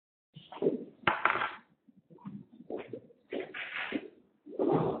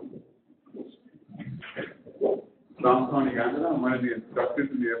I'm one of the instructors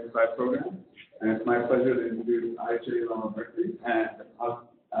in the FSI program, and it's my pleasure to introduce Aishu Ramamurthi and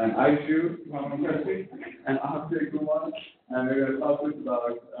Aishu Ramamurthi and Akshay Kumar, and they're going to talk to us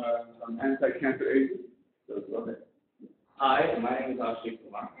about some anti-cancer agents. So go ahead. Hi, my name is Akshay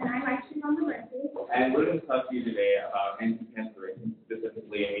Kumar. And I'm Aishu Ramamurthi. And we're going to talk to you today about anti-cancer agents,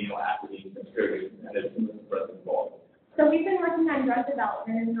 specifically amino acids and steroids, and the immunosuppressive involved. So we've been working on drug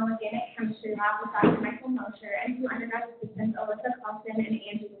development in the organic chemistry lab with Dr. Michael Mosher and two undergraduate assistants, Alyssa Carlson and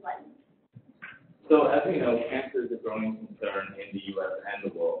Andrew Glenn. So as we know, cancer is a growing concern in the U.S. and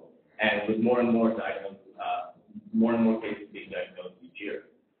the world, and with more and more cases being diagnosed each year.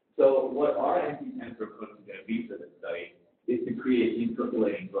 So what our anti-cancer approach is going to be for this study is to create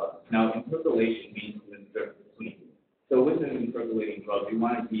intercalating drugs. Now, intercalation means to insert between. So with an intercalating drug, we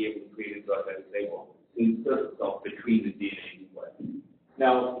want to be able to create a drug that is able to insert itself between the DNA sequence.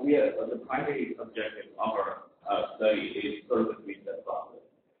 Now, the primary objective of our study is sort of a three-step process.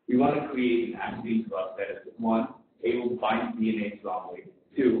 We want to create an active drug that is, one, able to bind DNA strongly,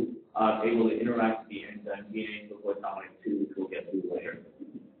 two, able to interact with the enzyme DNA glucosamine 2, which we'll get to later,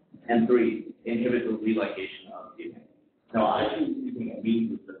 and three, inhibit the religation of DNA. Now, I should be using a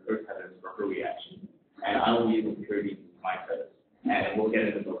means with the first headers for her reaction, and I will be able to share these with my headers, and we'll get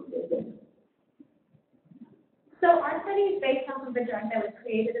into those later. So our study is based off of a drug that was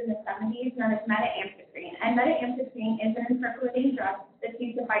created in the 70s known as metaamphetamin. And metaamphetamin is an intercalating drug that's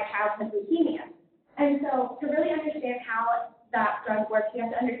used to fight childhood leukemia. And so to really understand how that drug works, you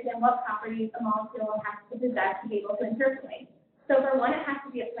have to understand what properties a molecule has to possess to be able to intercalate. So for one, it has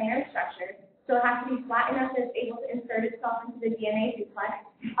to be a planar structure. So it has to be flat enough that it's able to insert itself into the DNA duplex.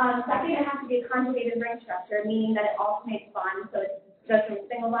 Second, it has to be a conjugated ring structure, meaning that it alternates bonds. So it goes from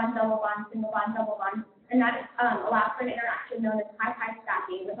single bond, double bond, double bond. And that allows for an interaction known as pi-pi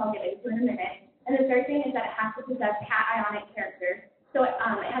stacking, which I'll get into in a minute. And the third thing is that it has to possess cationic character. So it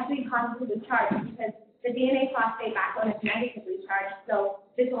has to be positively charged because the DNA phosphate backbone is negatively charged. So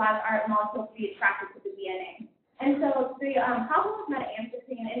this allows our molecules to be attracted to the DNA. And so the problem with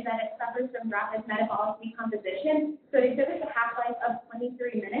metaamphetamin is that it suffers from rapid metabolic decomposition. So it exhibits a half-life of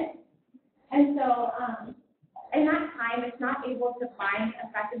 23 minutes. And so in that time, it's not able to bind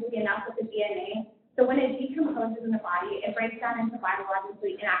effectively enough with the DNA. So when it decomposes in the body, it breaks down into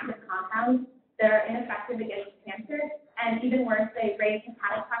biologically inactive compounds that are ineffective against cancer, and even worse, they raise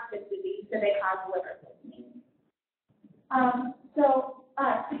hepatotoxicity, so they cause liver poisoning.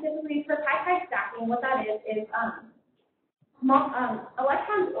 Specifically for pi-pi stacking, what that is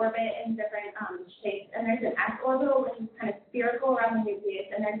electrons orbit in different shapes, and there's an s orbital, which is kind of spherical around the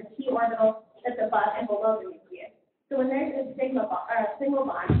nucleus, and there's a p orbital that's above and below the nucleus. So when there's a single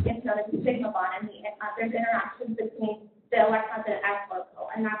bond, it's known as a sigma bond, and there's interactions between the electrons and s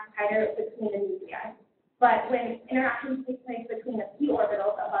orbital, and that's tighter between the nuclei. But when interactions take place between the p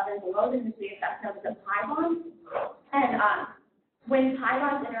orbitals above and below the nucleus, that's known as a pi bond. And when pi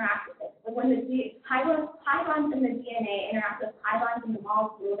bonds interact with it, when the pi bonds in the DNA interact with pi bonds in the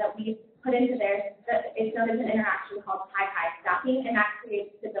molecule that we put into there, it's known as an interaction called pi-pi stacking, and that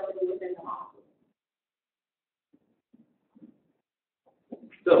creates stability within the molecule.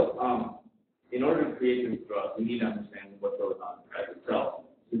 So, in order to create this drug, we need to understand what goes on inside the cell,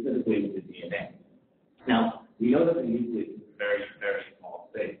 specifically with the DNA. Now, we know that the nucleus is a very, very small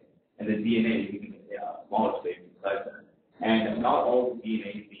space, and the DNA is even a smaller space inside that. And not all the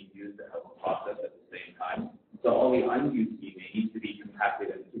DNA is being used to help a process at the same time. So all the unused DNA needs to be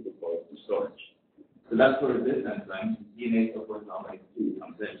compacted and superposed for storage. So that's where this enzyme, DNA glucosamine 2,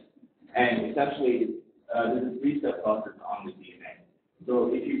 comes in. And essentially, there's a three-step process on the DNA.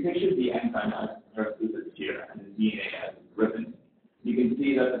 So if you picture the enzyme as this here and the DNA as ribbon, you can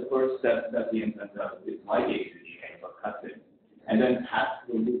see that the first step that the enzyme does is ligate the DNA, or cuts it, and then passes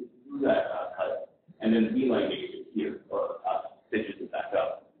through that cut, and then deligates it here, or stitches it back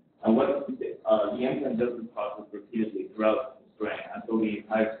up. And what the enzyme does this process repeatedly throughout the strand until the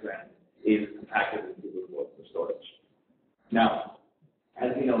entire strand is compacted and superposed for storage. Now, as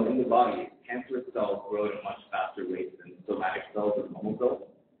we know, in the body, cancerous cells grow at a much faster rate than somatic cells or normal cells.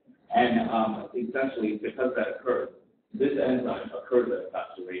 And essentially, because that occurs, this enzyme occurs at a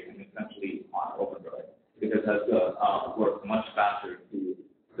faster rate and essentially on overdrive, because it has to work much faster to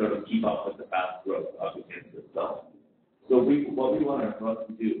sort of keep up with the fast growth of the cancerous cells. So what we want our drug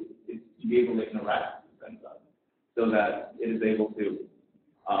to do is to be able to interact with this enzyme so that it is able to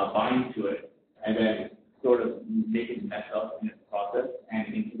bind to it and then sort of make it mess up in its process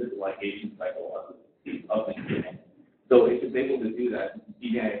and into the ligation cycle of the DNA. So if it's able to do that,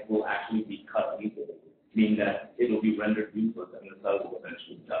 DNA will actually be cut easily, meaning that it will be rendered useless and the cell will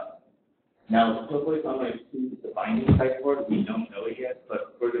eventually die. Now, topoisomerase 2 is the binding site for it. We don't know it yet,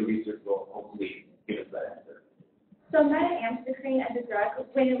 but further research will hopefully give us that answer. So metaamphetamin as a drug,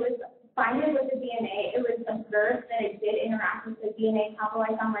 when it was binded with the DNA, it was observed that it did interact with the DNA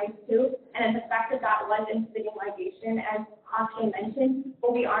topoisomerase 2, and an effect of that was inhibiting ligation, as Akshay mentioned,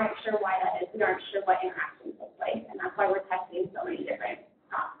 but we aren't sure why that is. We aren't sure what interaction took place, and that's why we're testing so many different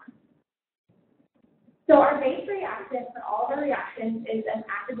compounds. So our base reactant for all of our reactions is an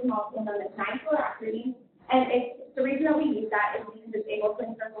active molecule known as 9-fluoroacridine, and the reason that we use that is because it's able to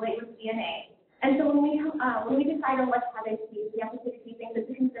intercalate with DNA. And so when we decide on what tether to use, we have to take a few things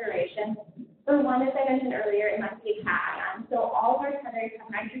into consideration. So one, as I mentioned earlier, it must be a cation. So all of our tethers have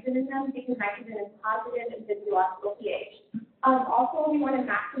nitrogen in them because nitrogen is positive in physiological pH. Also, we want to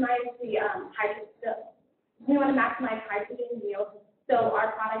maximize hydrogen yield. So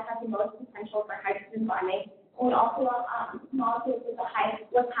our product has the most potential for hydrogen bonding. And we also want molecules with high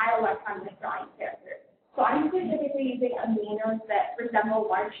electron withdrawing character. So I'm specifically using aminos that resemble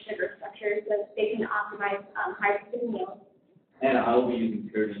large sugar structures so they can optimize hydrogen yield. And I will be using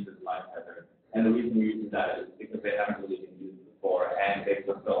pyridines as my tether. And the reason we're using that is because they haven't really been used before, and they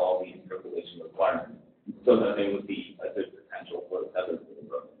fulfill all the interpolation requirements, so that they would be a good potential for the tether for the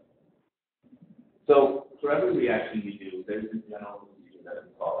growth. So for every reaction we do, there's a general procedure that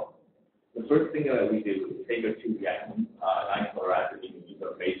is followed. The first thing that we do is take our two reactants, 9-fluoroacridine, which is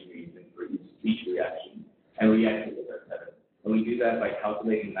our base reagent for each reaction, and react it with our tether. And we do that by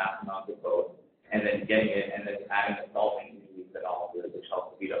calculating mass amounts of both, and then getting it, and then adding a solvent into ethanol, which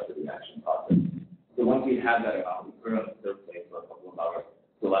helps speed up the reaction process. So once we have that amount, we put it on the third plate for a couple of hours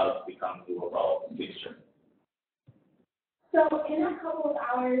to allow it to become to a well mixture. So in a couple of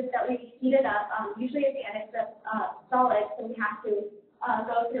hours that we heat it up, usually at the end it's solid, so we have to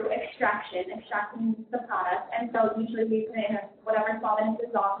go through extracting the product. And so usually we put in whatever solvent is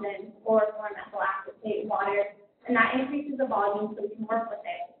dissolved in, or methyl acetate, water, and that increases the volume so we can work with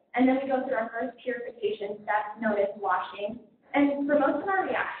it. And then we go through our first purification step, known as washing. And for most of our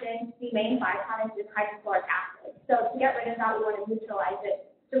reactions, the main byproduct is hydrochloric acid. So to get rid of that, we want to neutralize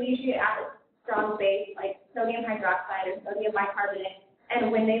it. So we usually add a strong base like sodium hydroxide or sodium bicarbonate. And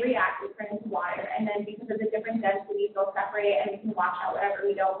when they react, we turn into water. And then because of the different densities, they'll separate and we can wash out whatever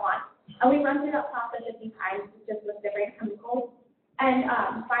we don't want. And we run through that process a few times just with different chemicals. And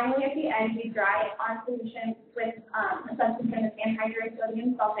finally, at the end, we dry our solution with a substance known as anhydrous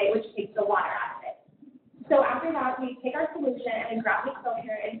sodium sulfate, which takes the water out of it. So after that, we take our solution and we gravity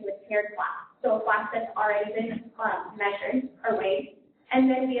filter it into a paired flask. So a flask that's already been measured or weighed. And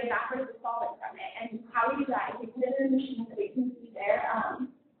then we evaporate the solvent from it. And how we do that is we put it in a machine that we can see there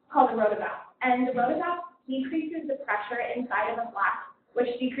called a rotovap. And the rotovap decreases the pressure inside of the flask,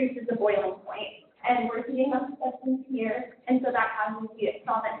 which decreases the boiling point. And we're heating up the substance here, and so that causes the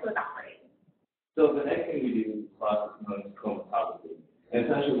solvent to evaporate. So the next thing we do is process known as chromatography. And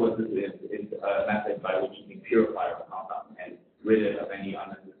essentially what this is a method by which you can purify our compound and rid it of any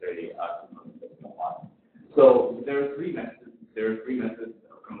unnecessary components that we don't want. So there are three methods. There are three methods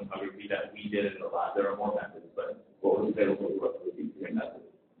of chromatography that we did in the lab. There are more methods, but what was available to us were these three methods.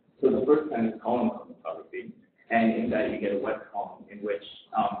 So the first kind is column chromatography, and in that you get a wet column in which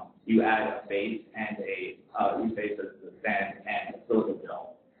you add a base and you base as the sand and a silica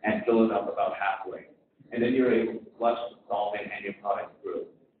gel, and fill it up about halfway. And then you're able to flush the solvent and your product through.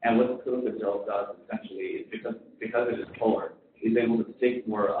 And what the silica gel does essentially is because it is polar, it's able to stick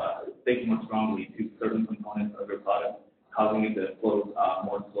more strongly to certain components of your product, causing it to flow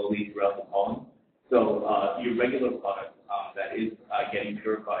more slowly throughout the column. So your regular product that is getting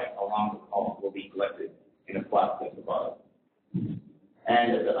purified along the column will be collected in a flask at the bottom.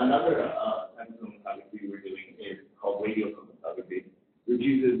 And another type of chromatography we're doing is called radiochromatography, which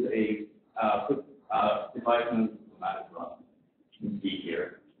uses a device known as a chromatic rod. You can see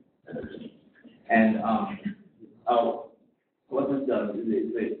here. And what this does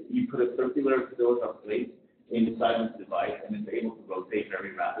is that you put a circular silica plate inside this device, and it's able to rotate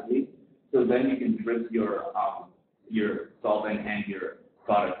very rapidly. So then you can drip your solvent and your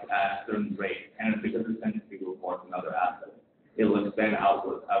product at a certain rate, and because the centrifuge will force another acid, it will extend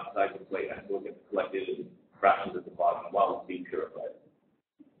outward outside the plate and it will get collected in fractions at the bottom while it's being purified.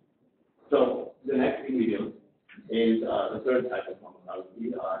 So the next thing we do is the third type of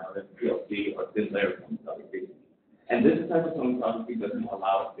chromatography, known as PLC or thin layer chromatography. And this type of chromatography doesn't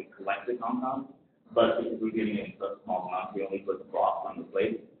allow us to collect the compound, but because we're getting it in such small amounts, we only put the broth on the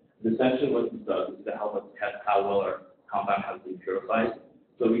plate. Essentially what this does is to help us test how well our compound has been purified.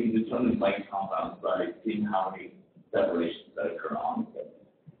 So we can determine like compounds by seeing how many separations that occur on the plate.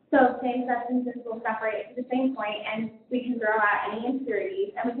 So same substances will separate to the same point, and we can throw out any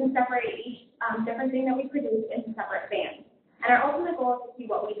impurities, and we can separate each different thing that we produce into separate bands. And our ultimate goal is to see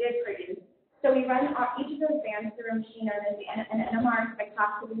what we did produce. So we run each of those bands through a machine known as an NMR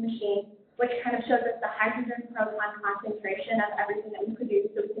spectroscopy machine, which kind of shows us the hydrogen proton concentration of everything that we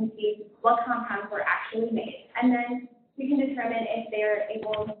produce, so we can see what compounds were actually made. And then we can determine if they have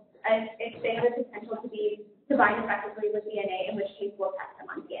the potential to bind effectively with DNA, in which case we'll test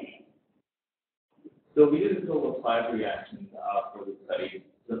them on DNA. So we did a total of 5 reactions for this study.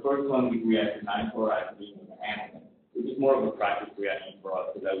 The first one, we reacted 9,4-iodine with aniline, which is more of a practice reaction for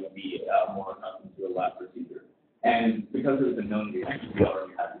us, because that would be more accustomed to a lab procedure. And because it was a known reaction, we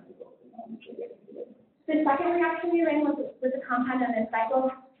already had the results. The second reaction we ran was a compound known as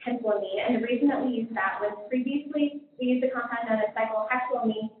cyclohexylamine, and the reason that we used that was previously we used a compound known as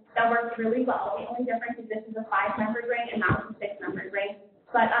cyclohexylamine that worked really well. The only difference is this is a 5-membered ring and that was a 6-membered ring.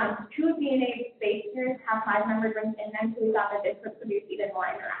 But 2 of DNA's base pairs have 5-membered rings in them, so we thought that this would produce even more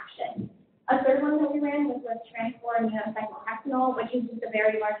interaction. A third one that we ran was with transforminocyclohexanol, which is just a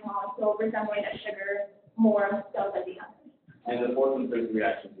very large molecule resembling a sugar more so than the other. And the fourth and fifth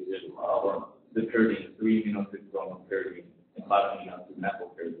reactions we did were the pyridine, 3-amino-6-bromopyridine, and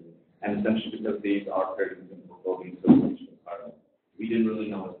 5-amino-methylpyridine. And essentially because these are pyridines and protein association environment, we didn't really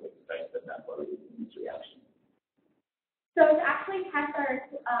know what to expect, but that's what we did in this reaction. So to actually test our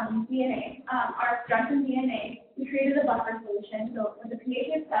DNA, our structured DNA, we created a buffer solution, so with a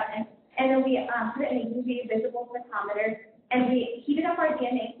pH of 7, and then we put it in a UV visible spectrometer, and we heated up our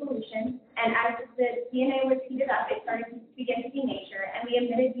DNA solution, and as the DNA was heated up, it started to begin to denature, and we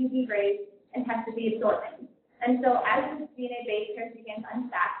emitted UV rays and tested the absorbance. And so as the DNA base pairs began to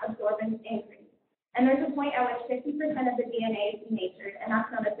unstack, absorbance increased. And there's a point at which 50% of the DNA is denatured, and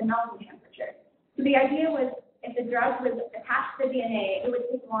that's known as the melting temperature. So the idea was, if the drug was attached to the DNA, it would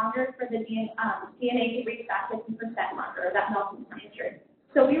take longer for the DNA to reach that 50% marker, or that melting temperature.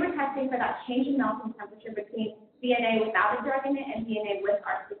 So we were testing for that change in melting temperature between DNA without a drug in it and DNA with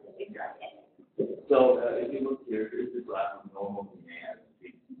our specific drug in it. So if you look here, here's the graph of normal DNA as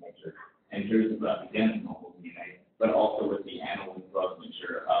a mixture, and here's the graph again of normal DNA, but also with the aniline drug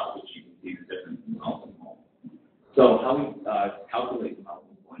mixture, which you can see the difference in melting point. So how we calculate the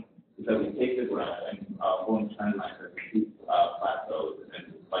melting point is that we take the graph and form trend lines that we plateaus and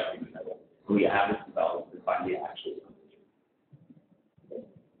then spike in the middle. So we average the values to find the actual temperature.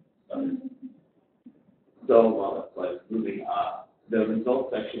 So while it's like moving up, the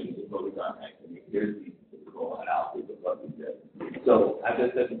result section is what we got next, and here's the statistical analysis of what we did. So as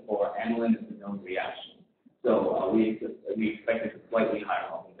I said before, aniline is a known reaction. So we expected a slightly higher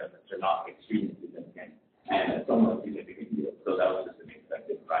melting temperature, not extremely significant, and a somewhat significant yield. So that was just an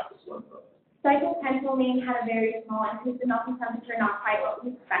expected practice one for us. Cyclohexylamine had a very small increase in melting temperature, not quite what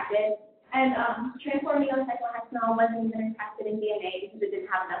we expected. And transforminocyclohexanol wasn't even tested in DNA because it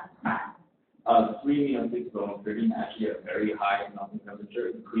didn't have enough product. 3-amino-6-bromopyridine actually had a very high melting temperature,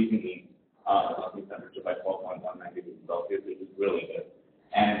 increasing melting temperature by 12.19 degrees Celsius, which is really good.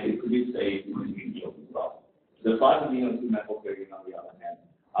 And it produced a significant yield as well. The 5-amino-2-methylpyridine, on the other hand,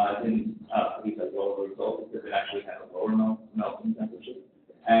 didn't produce as well of a result because it actually had a lower melting temperature.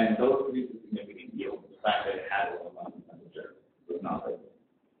 And though it produced a significant yield, the fact that it had a low melting temperature was not very good.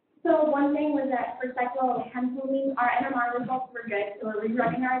 So one thing was that for cyclohexylamine, our NMR results were good, so we're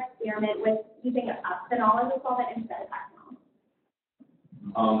rerunning our experiment with using a phenol as a solvent instead of ethanol.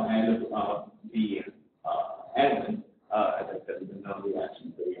 And the aniline, as I said, was a known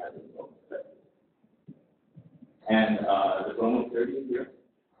reaction, so we had the results expected. And the bromopyridine here,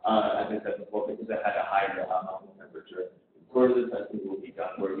 as I said before, because it had a higher melting temperature, further testing will be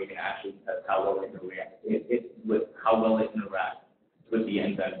done where we can actually test how well it interacts with the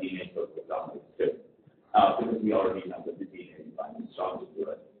enzyme DNA proteomics too, because we already know that the DNA enzyme is strong to do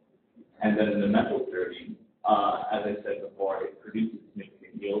it. And then in the methylpyridine, as I said before, it produces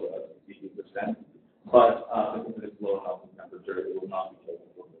significant yield of 60%, but because of its low melting temperature, it will not be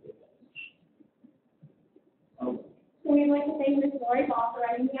capable of it. So we'd like to thank Ms. Lori Ball for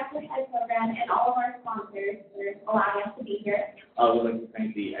running the Akshay program and all of our sponsors for allowing us to be here. We'd like to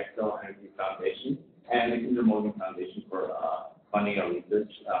thank the Excel Energy Foundation and the Kinder Morgan Foundation for funding our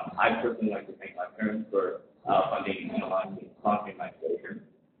research. I personally like to thank my parents for funding and allowing me sponsoring my stay here.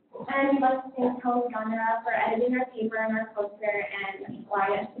 And we'd like to thank Tony Gondera for editing our paper and our poster and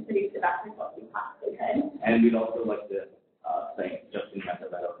allowing us to produce the best results we possibly could. And we'd also like to thank Justin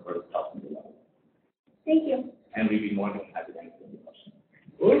Matavedo for helping me out. Thank you. And we'd be more than happy to answer any questions.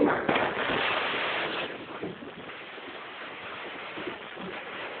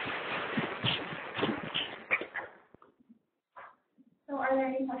 So are there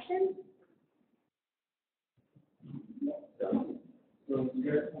any questions? questions? So you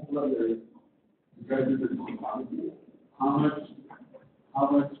guys have you guys do this technology. How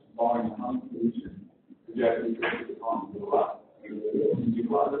much volume, how much pollution did you actually put on the lot?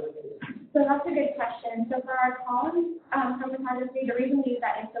 So that's a good question. So for our columns chromatography, the reason we use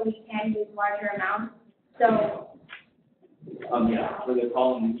that is so we can use larger amounts. So yeah, for the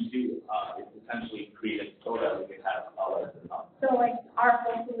column we do it's essentially created so that we can have less amounts. So like our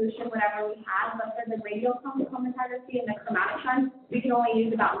whole solution, whatever we have, but for the radial chromatography and the chromatic one, we can only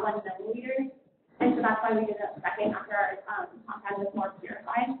use about 1 milliliter. And so that's why we did it second after our compound was more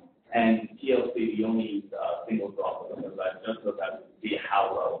purified. And TLC, we only use a single drop of that just so that we see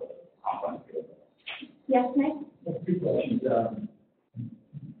how well the compound feels. Yes, Nick? That's two questions.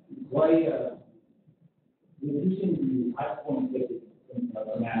 Why, reducing the high performance liquid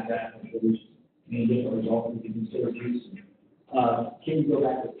from mass and produce any different results we can still use? Can you go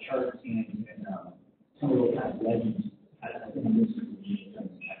back to the charts and some of those kind of legends? I think I'm missing the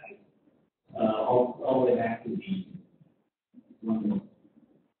all the way back to the one.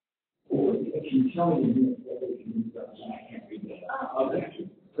 Or can you tell me the units that they can use? I can't read that. Okay.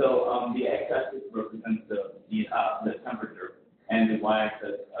 So the x-axis represents the temperature, and the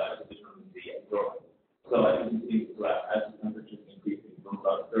y-axis determines the absorption. So as you can see, as the temperature is increasing from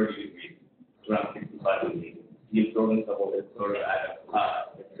about 30 degrees to around 65 degrees, the absorbance level is sort of at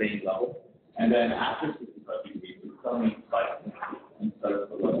the same level. And then after 65 degrees, it's suddenly spikes and starts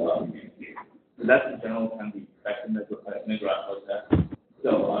to level up again. So that's the general kind of effect in the graph like that. So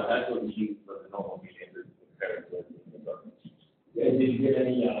that's what we use for the normal medium to compare it with the absorption. Did you get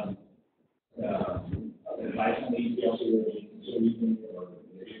any advice on these also using or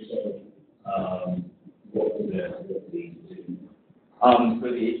what was the for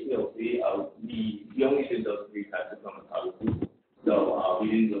the HPLC, we only did those 3 types of chromatography, so we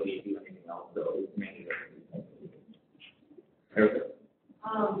didn't really do anything else. So it was mainly those 3 types.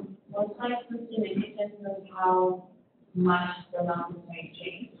 What's like the indications of how much the numbers may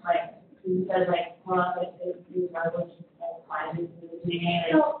change? Like you said, like regardless of sizes of the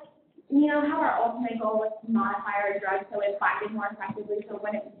DNA. So, you know how our ultimate goal was to modify our drug so it binded more effectively, so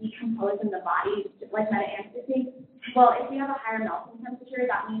when it decomposed in the body, like meta-amplitude. Well, if we have a higher melting temperature,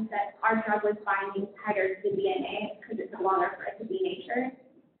 that means that our drug was binding tighter to the DNA because it took longer for it to denature.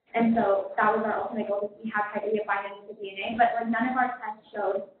 And so that was our ultimate goal, to see how tightly it binded to the DNA. But like none of our tests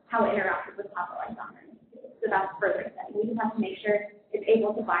showed how it interacted with topoisomerase. So that's further study. We just have to make sure it's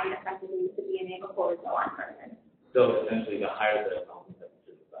able to bind effectively with the DNA before we go on further. So essentially, the higher the melting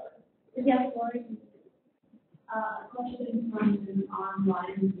temperature, the better. Yes, Lori? Question from an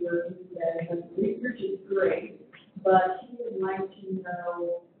online viewer who says, research is great, but he would like to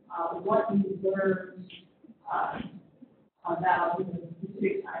know what you learned about the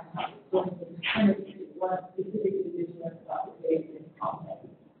specific time, what specifically did you learn about the basic concept?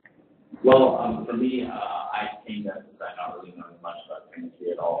 Well, for me, I came to I not really knowing much about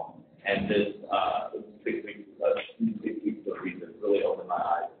chemistry at all, and this 6 weeks of research really opened my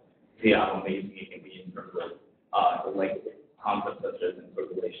eyes to how amazing it can be in terms of the concepts such as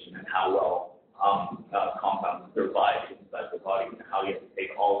interpolation and how well compounds survive inside the body, and how you have to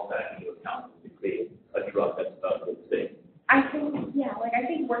take all of that into account to create a drug that's safe. I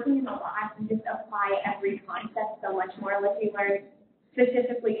think working in the lab and just apply every concept so much more. Like we learn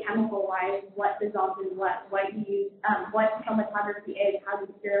specifically chemical-wise what dissolves in what you use, what chromatography is, how to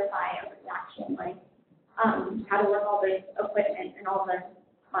purify a reaction, how to work all the equipment and all the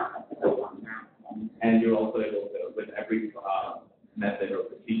concepts that go along that. And you're also able to, with every method or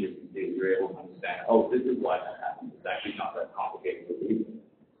procedure you do, you're able to understand, oh, this is why that happens. It's actually not that complicated to do.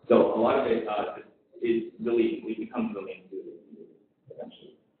 So a lot of it it becomes really intuitive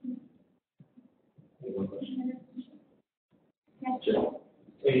eventually. Any more questions? Yes. Sure.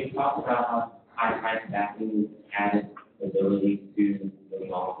 So you talked about how high stacking has the ability to the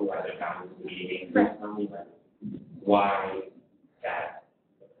molecule as a found in DNA. Right. Tell me why that.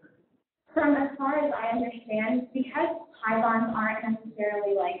 From as far as I understand, because pi bonds aren't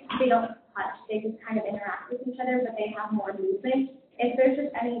necessarily they don't touch, they just kind of interact with each other, but they have more movement. If there's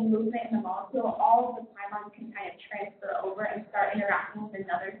just any movement in the molecule, all of the pi bonds can kind of transfer over and start interacting with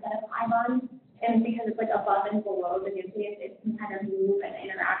another set of pi bonds. And because it's above and below the nucleus, it can kind of move and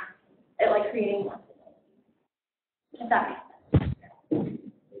interact, creating more stability. If that makes sense.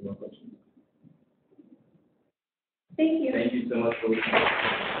 Any more questions? Thank you. Thank you so much for listening.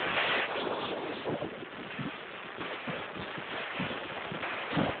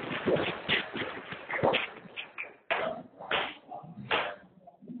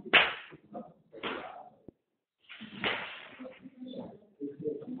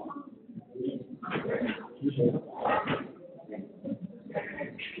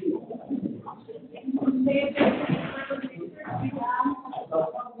 They